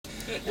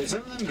And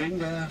some of them bring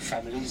their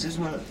families as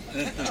well.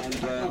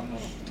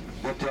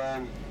 But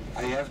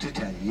I have to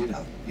tell you,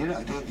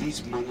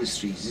 these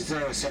monasteries, this is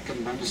our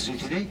second monastery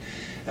today,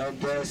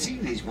 and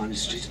seeing these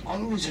monasteries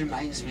always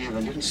reminds me of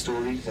a little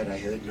story that I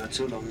heard not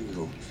so long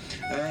ago.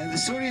 The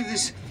story of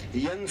this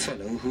young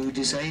fellow who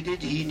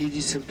decided he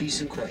needed some peace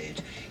and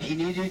quiet. He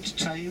needed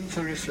time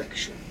for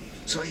reflection.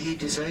 So he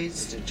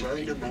decides to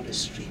join a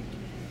monastery.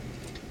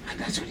 And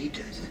that's what he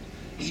does.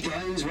 He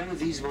joins one of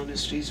these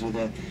monasteries with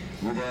a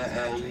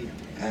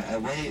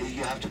way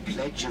you have to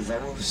pledge a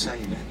vow of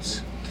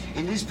silence.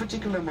 In this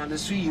particular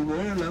monastery, you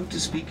were allowed to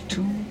speak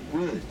 2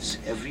 words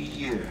every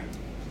year.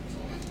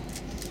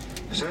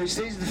 So he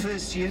stays the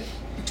first year,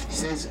 he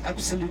says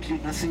absolutely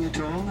nothing at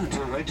all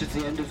until right at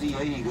the end of the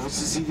year he goes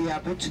to see the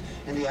abbot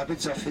in the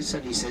abbot's office,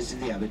 and he says to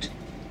the abbot,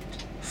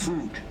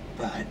 "Food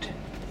bad."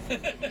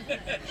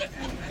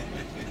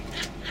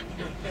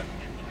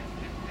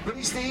 But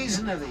he stays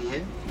another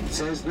year,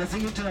 says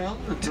nothing at all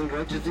until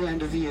right at the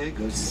end of the year he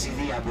goes to see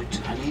the abbot,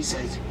 and he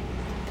says,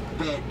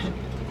 "Bed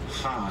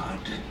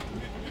hard."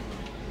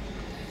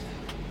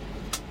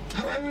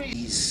 However,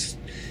 these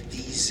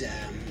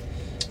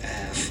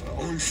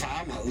old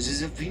farmhouses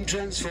have been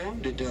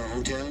transformed into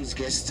hotels,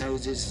 guest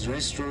houses,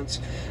 restaurants,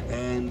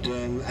 and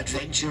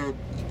adventure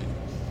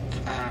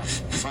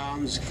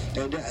farms,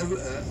 and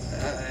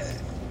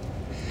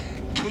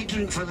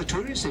catering for the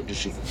tourist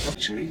industry.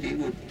 Actually, they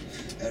were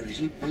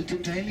originally built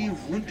entirely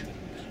of wood.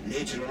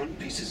 Later on,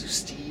 pieces of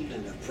steel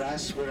and of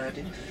brass were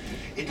added.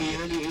 In the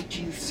early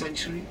 18th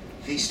century,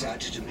 they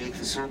started to make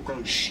the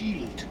so-called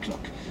shield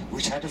clock,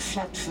 which had a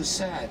flat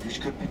facade which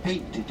could be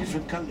painted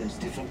different colors,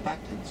 different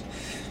patterns.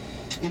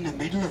 In the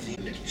middle of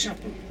the little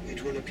chapel,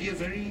 it will appear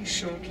very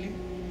shortly,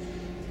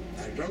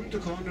 around the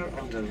corner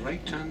on the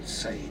right-hand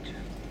side.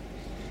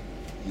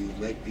 You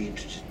might be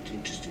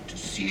interested to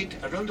see it.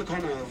 Around the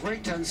corner on the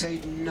right-hand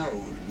side now,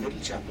 little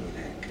chapel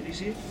there. Can you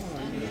see it?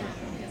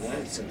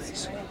 That's a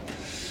nice one.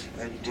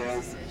 And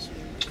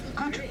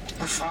good.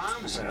 The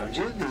farms around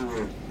here, they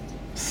were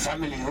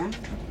family-owned.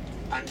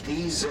 And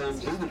these they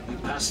would be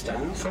passed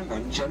down from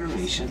one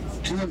generation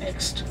to the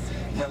next.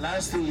 The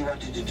last thing you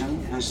wanted to do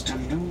was to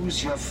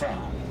lose your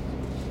farm.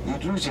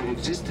 You'd lose your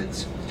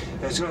existence.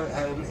 So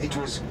it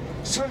was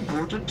so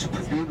important to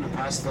be able to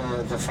pass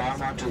the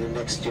farm on to the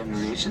next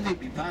generation. They'd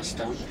be passed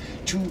down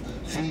to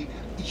the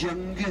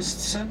youngest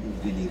son,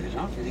 believe it or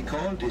not. They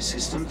called this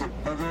system the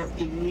Borough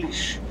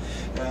English.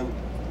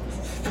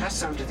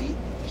 Passed down to the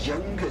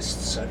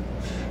youngest son,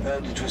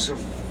 and it was of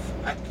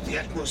the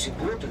utmost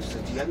importance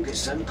that the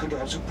youngest son could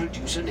also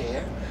produce an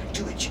heir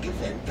to which he could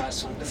then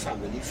pass on the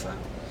family farm.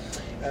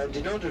 And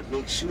in order to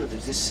make sure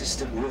that this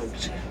system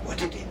worked, what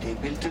they did, they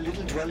built a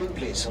little dwelling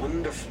place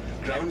on the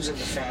grounds of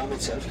the farm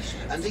itself,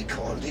 and they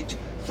called it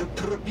the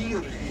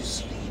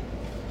Probierhusli.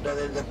 Now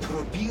then, the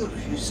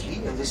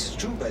Probierhusli, and this is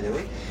true by the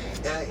way,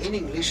 in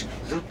English,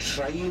 the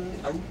trying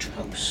out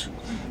house.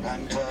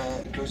 And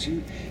because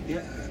we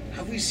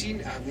haven't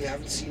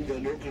seen the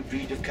local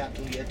breed of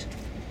cattle yet.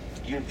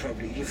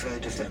 You've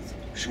heard of them,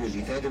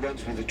 surely. They're the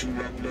ones with the 2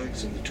 long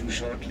legs and the 2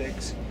 short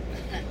legs,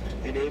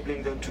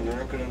 enabling them to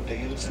walk around the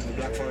hills in the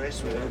Black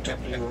Forest without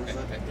toppling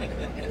over.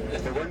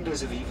 The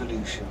wonders of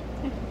evolution.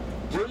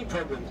 The only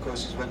problem, of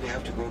course, is when they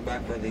have to go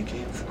back where they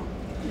came from.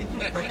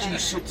 But you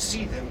should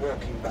see them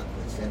walking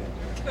backwards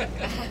there.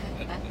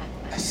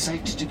 A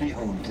sight to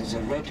behold. There's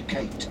a red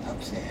kite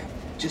up there,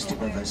 just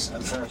above us.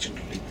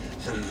 Unfortunately,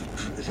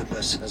 the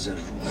bus has a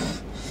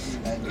roof.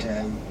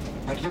 And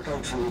but look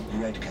out for the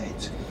red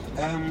kites.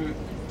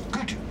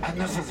 Good,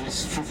 enough of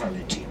this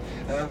frivolity.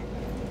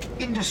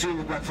 Industry in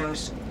the Black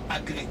Forest,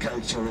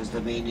 agriculture was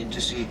the main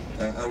industry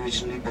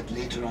originally, but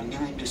later on new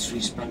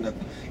industries sprung up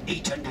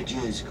 800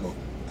 years ago,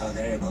 or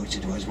thereabouts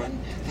it was, when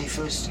they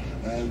first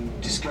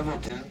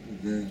discovered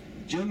the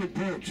German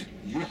poet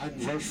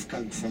Johann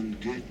Wolfgang von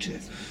Goethe,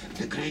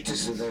 the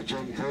greatest of the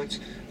German poets,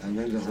 and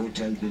one of the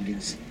hotel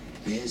buildings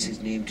bears his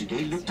name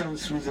today. Look down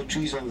through the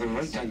trees on the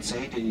right-hand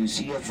side and you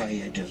see a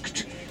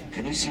viaduct.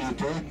 Can you see it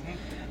there?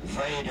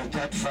 Viaduct,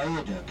 that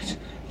viaduct,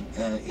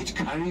 it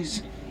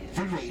carries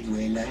the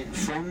railway line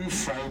from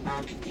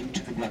Freiburg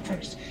into the Black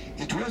Forest.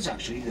 It was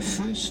actually the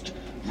first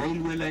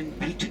railway line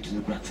built into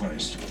the Black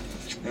Forest.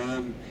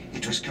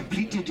 It was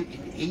completed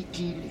in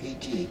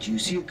 1888. You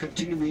see a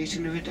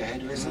continuation of it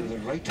ahead of us on the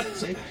right-hand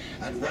side,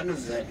 and one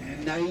of the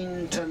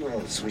 9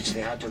 tunnels which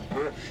they had to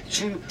drill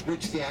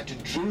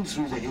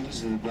through the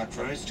hills of the Black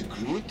Forest to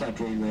create that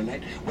railway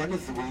line. One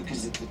of the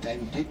workers at the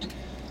time did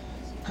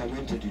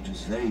comment that it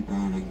was very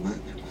boring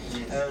work.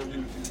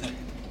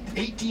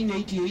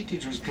 1888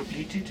 it was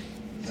completed.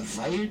 The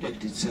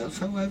viaduct itself,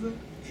 however,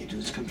 it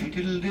was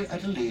completed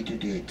at a later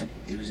date.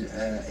 It was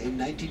in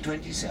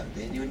 1927.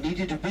 Then you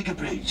needed a bigger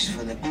bridge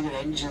for the bigger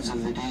engines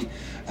of the day,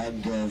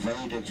 and the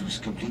viaduct was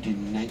completed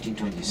in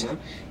 1927.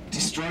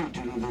 Destroyed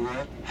during the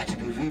war, had to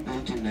be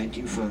rebuilt in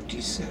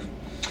 1947.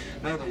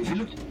 Now then, if you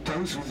look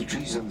down through the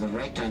trees on the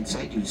right-hand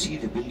side, you'll see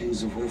the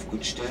buildings of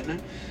Hofgut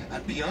Sternen,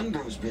 and beyond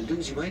those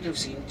buildings you might have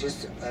seen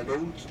just an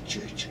old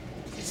church.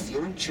 It's the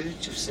old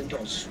church of St.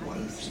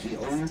 Oswald, the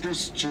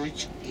oldest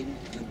church in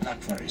the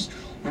Black Forest.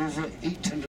 Over 800